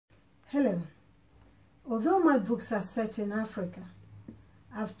Hello. Although my books are set in Africa,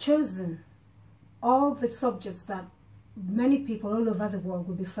 I've chosen all the subjects that many people all over the world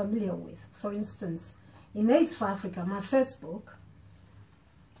will be familiar with. For instance, in AIDS for Africa, my first book,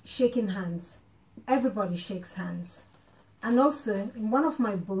 Shaking Hands, everybody shakes hands. And also in one of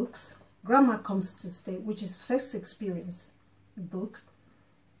my books, Grandma Comes to Stay, which is first experience books,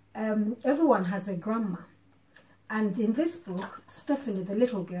 everyone has a grandma. And in this book, Stephanie, the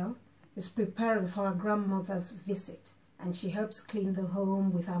little girl, is preparing for her grandmother's visit, and she helps clean the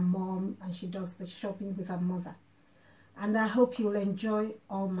home with her mom, and she does the shopping with her mother. And I hope you'll enjoy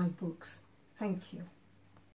all my books. Thank you.